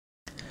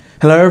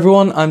Hello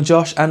everyone, I'm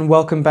Josh and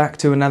welcome back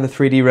to another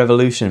 3D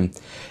revolution.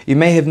 You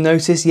may have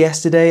noticed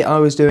yesterday I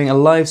was doing a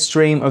live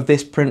stream of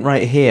this print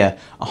right here,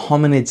 a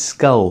hominid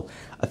skull.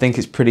 I think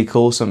it's pretty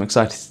cool, so I'm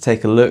excited to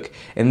take a look.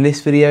 In this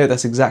video,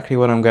 that's exactly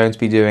what I'm going to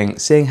be doing,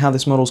 seeing how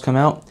this model's come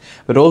out,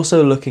 but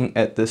also looking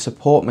at the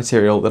support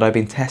material that I've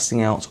been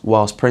testing out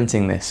whilst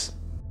printing this.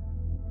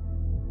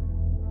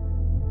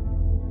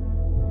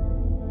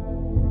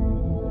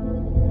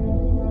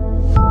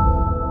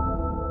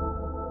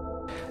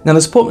 Now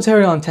the support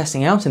material I'm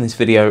testing out in this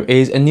video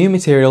is a new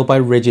material by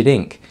Rigid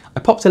Ink. I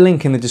popped a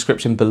link in the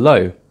description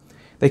below.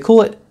 They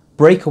call it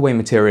breakaway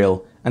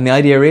material, and the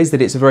idea is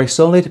that it's a very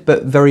solid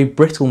but very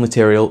brittle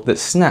material that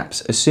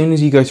snaps as soon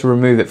as you go to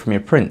remove it from your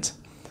print.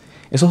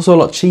 It's also a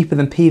lot cheaper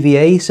than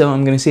PVA, so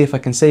I'm going to see if I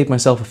can save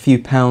myself a few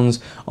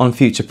pounds on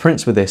future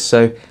prints with this,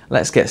 so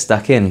let's get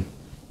stuck in.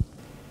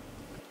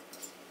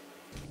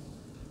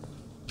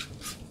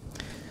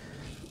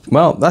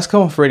 Well, that's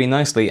come off really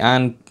nicely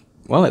and,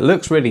 well, it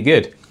looks really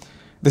good.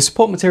 The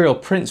support material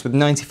prints with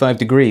 95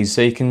 degrees,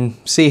 so you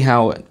can see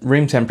how at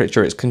room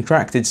temperature it's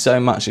contracted so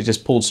much it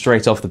just pulled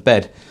straight off the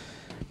bed.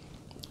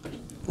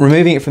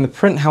 Removing it from the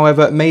print,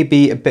 however, may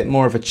be a bit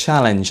more of a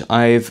challenge.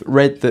 I've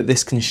read that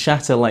this can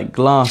shatter like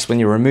glass when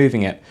you're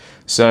removing it,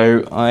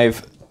 so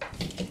I've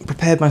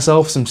prepared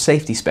myself some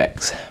safety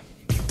specs.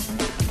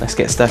 Let's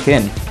get stuck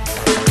in.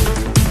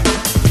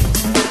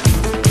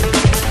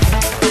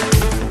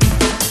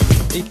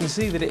 You can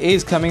see that it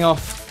is coming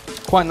off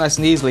quite nice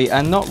and easily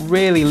and not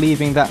really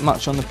leaving that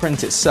much on the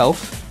print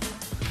itself.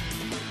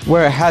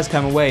 Where it has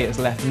come away, it's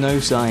left no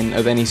sign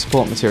of any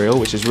support material,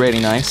 which is really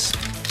nice.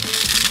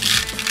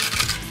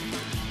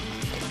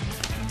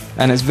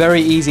 And it's very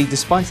easy,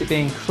 despite it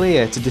being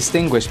clear, to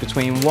distinguish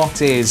between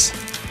what is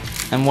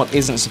and what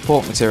isn't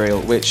support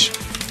material, which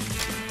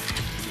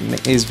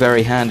is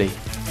very handy.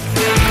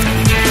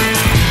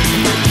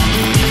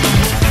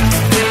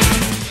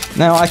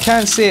 Now I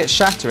can see it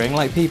shattering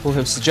like people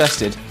have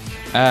suggested.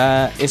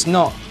 It's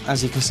not,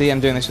 as you can see,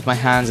 I'm doing this with my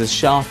hands, as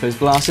sharp as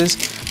glasses,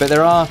 but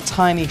there are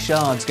tiny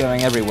shards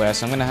going everywhere,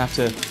 so I'm going to have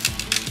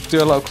to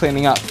do a lot of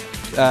cleaning up.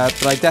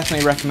 But I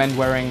definitely recommend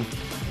wearing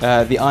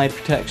the eye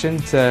protection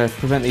to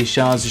prevent these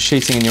shards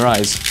shooting in your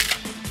eyes.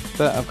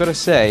 But I've got to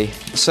say,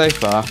 so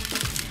far,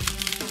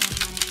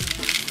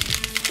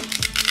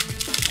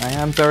 I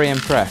am very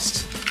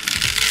impressed.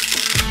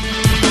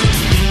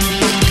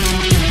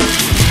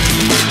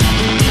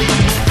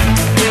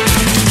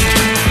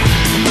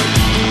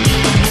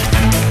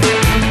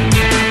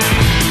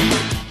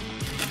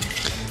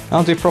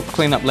 I'll do proper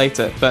cleanup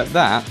later, but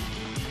that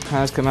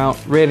has come out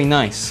really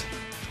nice.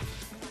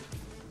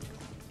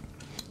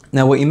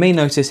 Now what you may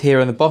notice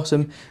here on the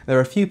bottom, there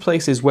are a few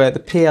places where the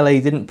PLA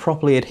didn't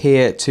properly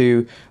adhere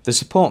to the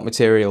support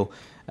material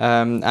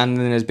and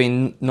then has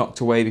been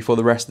knocked away before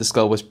the rest of the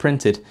skull was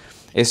printed.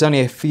 It's only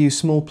a few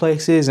small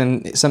places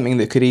and it's something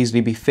that could easily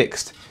be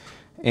fixed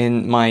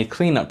in my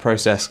cleanup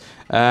process.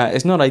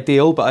 It's not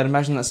ideal, but I'd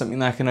imagine that's something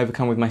that I can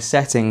overcome with my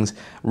settings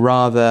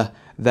rather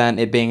than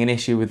it being an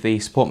issue with the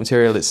support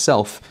material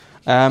itself.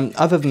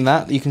 Other than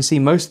that, you can see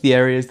most of the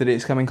areas that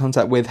it's come in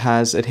contact with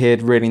has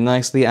adhered really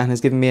nicely and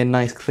has given me a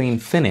nice clean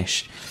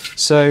finish.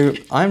 So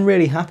I'm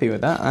really happy with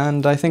that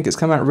and I think it's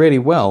come out really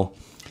well.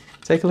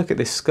 Take a look at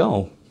this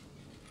skull.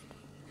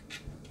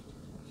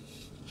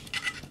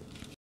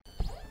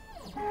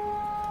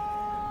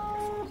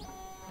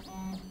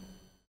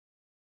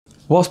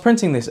 Whilst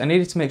printing this, I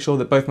needed to make sure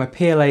that both my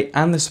PLA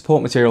and the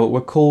support material were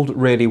cooled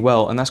really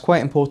well, and that's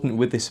quite important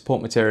with this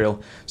support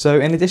material. So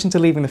in addition to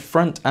leaving the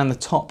front and the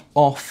top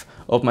off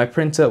of my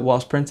printer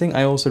whilst printing,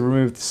 I also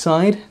removed the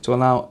side to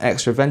allow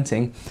extra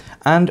venting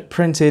and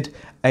printed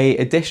an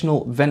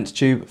additional vent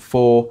tube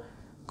for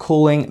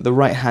cooling the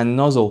right hand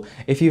nozzle.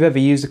 If you've ever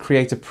used a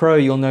Creator Pro,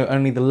 you'll know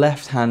only the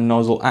left hand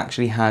nozzle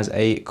actually has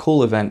a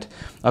cooler vent.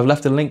 I've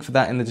left a link for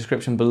that in the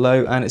description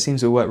below and it seems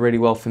to work really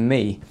well for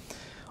me.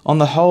 On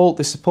the whole,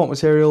 the support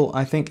material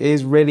I think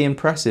is really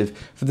impressive.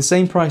 For the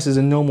same price as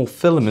a normal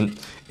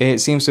filament, it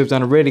seems to have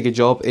done a really good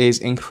job. It is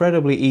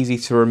incredibly easy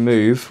to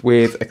remove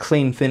with a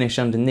clean finish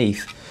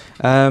underneath.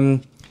 The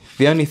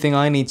only thing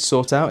I need to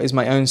sort out is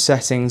my own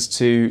settings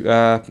to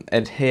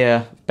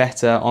adhere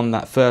better on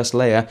that first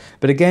layer.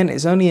 But again,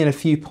 it's only in a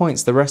few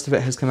points. The rest of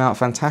it has come out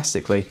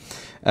fantastically.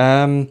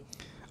 I'd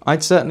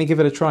certainly give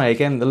it a try.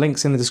 Again, the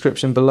link's in the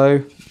description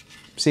below.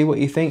 See what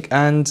you think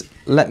and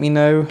let me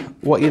know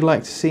what you'd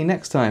like to see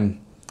next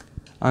time.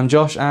 I'm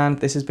Josh and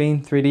this has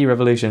been 3D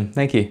Revolution.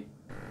 Thank you.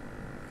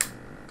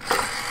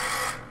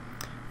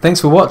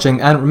 Thanks for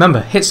watching and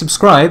remember, hit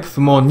subscribe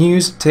for more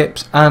news,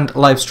 tips and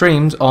live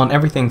streams on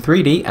everything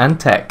 3D and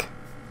tech.